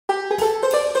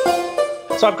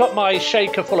So I've got my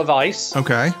shaker full of ice.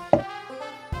 Okay.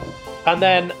 And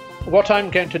then what I'm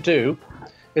going to do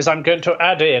is I'm going to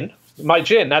add in my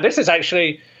gin. Now, this is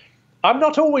actually, I'm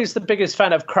not always the biggest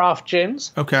fan of craft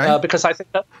gins. Okay. Because I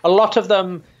think that a lot of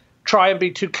them try and be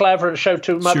too clever and show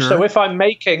too much. Sure. So if I'm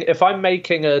making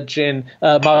a gin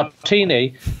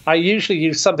martini, I usually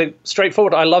use something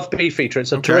straightforward. I love Beefeater.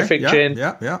 It's a terrific gin.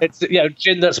 Yeah. It's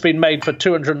gin that's been made for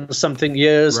 200 and something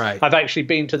years. Right. I've actually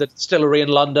been to the distillery in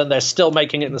London. They're still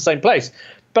making it in the same place.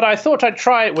 But I thought I'd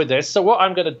try it with this. So what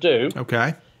I'm going to do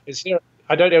is here.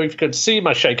 I don't know if you can see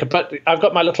my shaker, but I've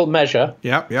got my little measure.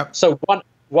 Yep. So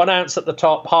one ounce at the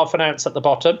top, half an ounce at the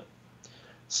bottom.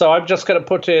 So I'm just going to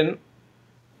put in,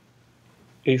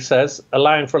 he says,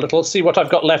 allowing for a little. See what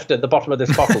I've got left at the bottom of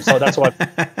this bottle. So that's why.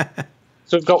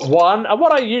 So we've got one. And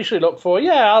what I usually look for,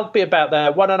 I'll be about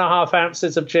there. 1.5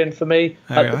 ounces of gin for me.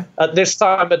 At this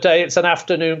time of day, it's an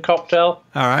afternoon cocktail.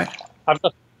 All right.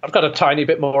 I've got a tiny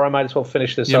bit more. I might as well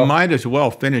finish this off. You might as well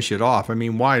finish it off. I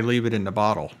mean, why leave it in the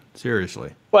bottle?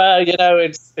 Seriously. Well,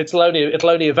 it'll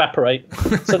only evaporate.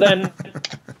 So then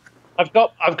I've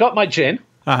got my gin.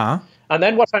 Uh-huh. And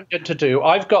then what I'm going to do,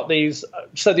 I've got these.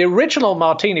 So the original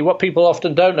martini, what people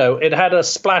often don't know, it had a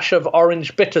splash of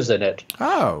orange bitters in it.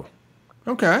 Oh,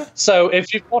 okay. So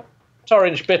if you've got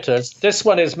orange bitters, this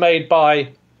one is made by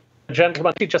a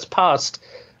gentleman he just passed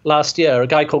last year, a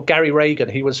guy called Gary Reagan.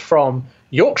 He was from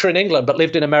Yorkshire in England, but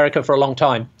lived in America for a long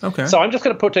time. Okay. So I'm just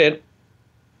going to put in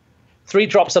 3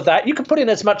 drops of that. You can put in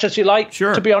as much as you like.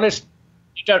 Sure. To be honest,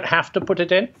 you don't have to put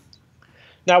it in.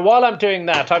 Now, while I'm doing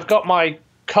that, I've got my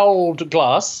cold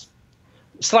glass,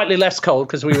 slightly less cold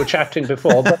because we were chatting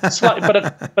before,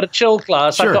 but a chilled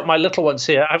glass. Sure. I've got my little ones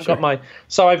here. I've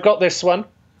got this one.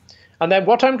 And then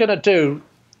what I'm going to do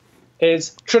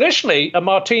is, traditionally, a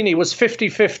martini was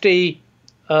 50-50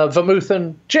 vermouth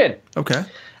and gin. Okay.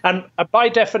 And by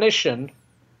definition,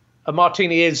 a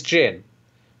martini is gin.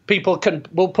 People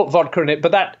will put vodka in it,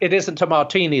 but it isn't a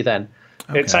martini then.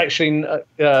 Okay. It's actually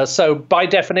so by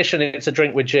definition it's a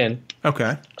drink with gin.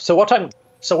 Okay. So what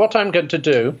I'm going to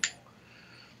do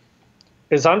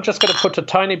is I'm just going to put a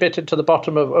tiny bit into the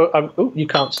bottom of. You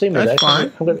can't see me there. That's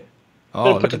fine. I'm going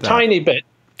to put a tiny bit.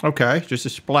 Okay, just a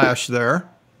splash there.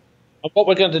 And what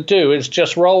we're going to do is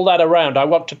just roll that around. I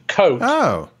want to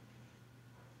coat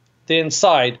the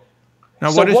inside.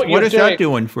 Now, what is that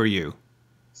doing for you?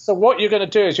 So what you're going to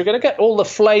do is you're going to get all the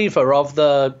flavor of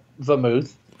the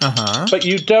vermouth, but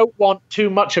you don't want too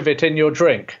much of it in your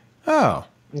drink. Oh.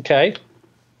 Okay.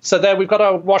 So there we've got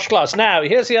our wash glass. Now,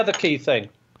 here's the other key thing.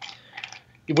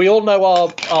 We all know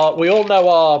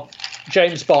our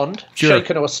James Bond,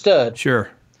 shaken or stirred. Sure.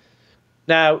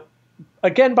 Now,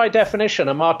 again, by definition,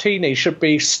 a martini should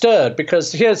be stirred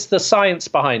because here's the science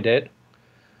behind it.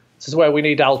 This is where we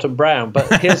need Alton Brown,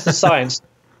 but here's the science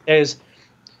is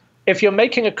if you're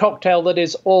making a cocktail that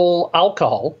is all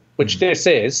alcohol, which this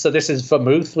is, so this is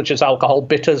vermouth, which is alcohol,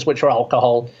 bitters, which are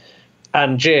alcohol,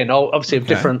 and gin, obviously of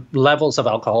different levels of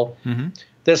alcohol,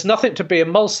 there's nothing to be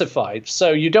emulsified. So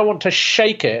you don't want to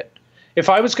shake it. If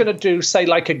I was going to do, say,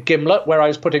 like a gimlet where I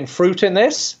was putting fruit in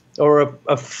this, or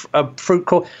a fruit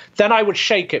core, then I would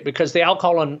shake it because the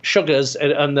alcohol and sugars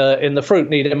in the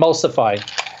fruit need emulsifying.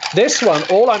 This one,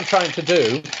 all I'm trying to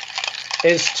do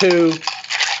is to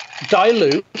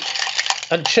dilute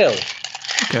and chill.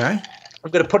 Okay.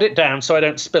 I'm going to put it down so I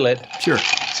don't spill it. Sure.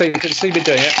 So you can see me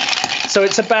doing it. So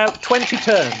it's about 20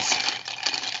 turns.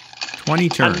 20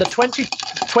 turns. And the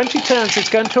 20 turns is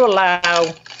going to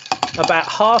allow about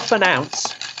half an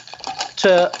ounce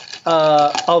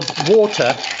of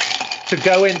water to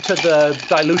go into the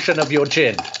dilution of your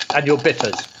gin and your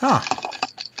bitters. Huh.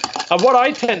 And what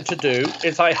I tend to do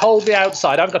is I hold the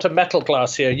outside. I've got a metal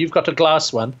glass here. You've got a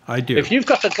glass one. I do. If you've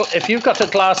got a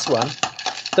glass one,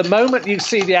 the moment you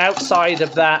see the outside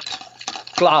of that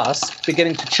glass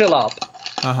beginning to chill up,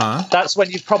 that's when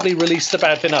you've probably released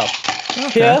about enough. Okay.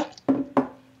 Here,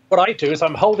 what I do is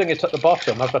I'm holding it at the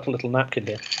bottom. I've got a little napkin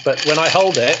here. But when I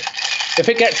hold it, if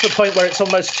it gets to the point where it's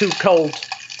almost too cold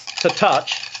to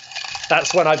touch,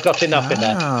 that's when I've got enough in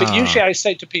there. But usually I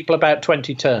say to people about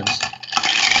 20 turns.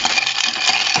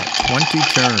 20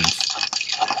 turns.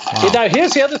 Wow. Now,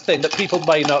 here's the other thing that people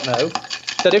may not know,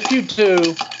 that if you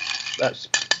do, that's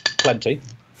plenty.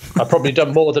 I've probably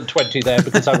done more than 20 there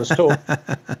because I was tall.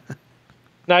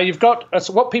 Now, you've got,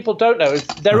 so what people don't know is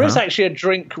there is actually a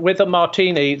drink with a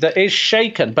martini that is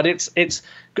shaken, but it's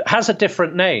has a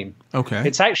different name. Okay.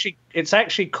 It's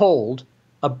actually called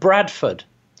a Bradford.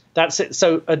 That's it.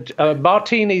 So a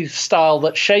martini style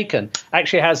that's shaken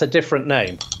actually has a different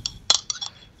name.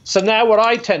 So now what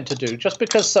I tend to do, just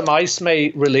because some ice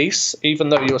may release, even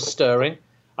though you're stirring,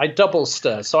 I double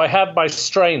stir. So I have my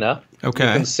strainer. Okay.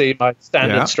 You can see my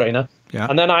standard strainer. Yeah.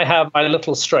 And then I have my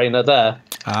little strainer there.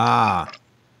 Ah.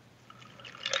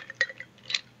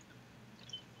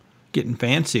 Getting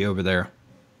fancy over there.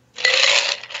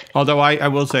 Although I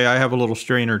will say I have a little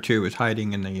strainer too. It's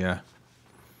hiding in the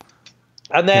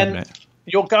and then cabinet.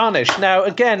 Your garnish. Now,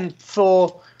 again,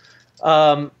 for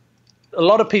a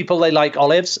lot of people, they like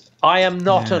olives. I am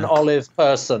not an olive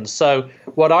person. So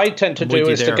what I tend to do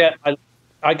is to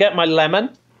get my lemon.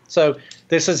 So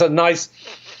this is a nice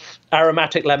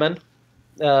aromatic lemon.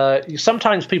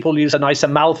 Sometimes people use a nice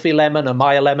Amalfi lemon, a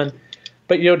Maya lemon.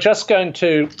 But you're just going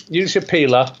to use your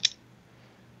peeler.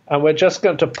 And we're just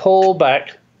going to pull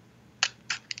back.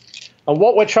 And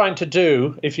what we're trying to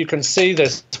do, if you can see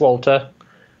this, Walter,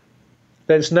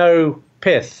 there's no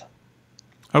pith.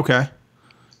 Okay.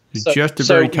 Just the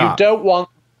very top.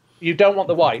 You don't want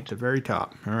the white. The very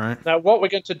top. All right. Now what we're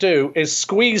going to do is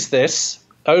squeeze this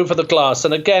over the glass.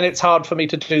 And again, it's hard for me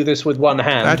to do this with one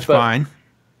hand. That's fine.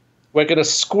 We're going to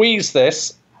squeeze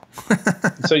this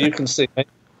so you can see it.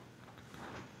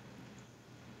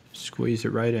 Squeeze it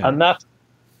right in.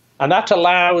 And that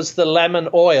allows the lemon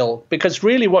oil, because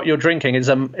really what you're drinking is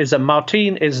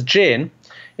gin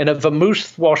in a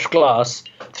vermouth wash glass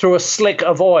through a slick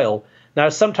of oil. Now,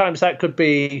 sometimes that could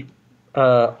be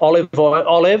olive,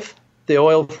 the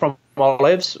oil from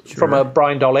olives, from a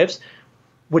brined olives,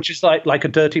 which is like a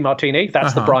dirty martini.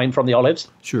 That's the brine from the olives.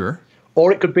 Sure.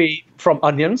 Or it could be from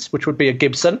onions, which would be a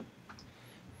Gibson.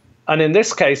 And in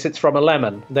this case, it's from a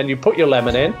lemon. Then you put your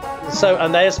lemon in.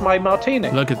 And there's my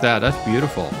martini. Look at that. That's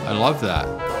beautiful. I love that.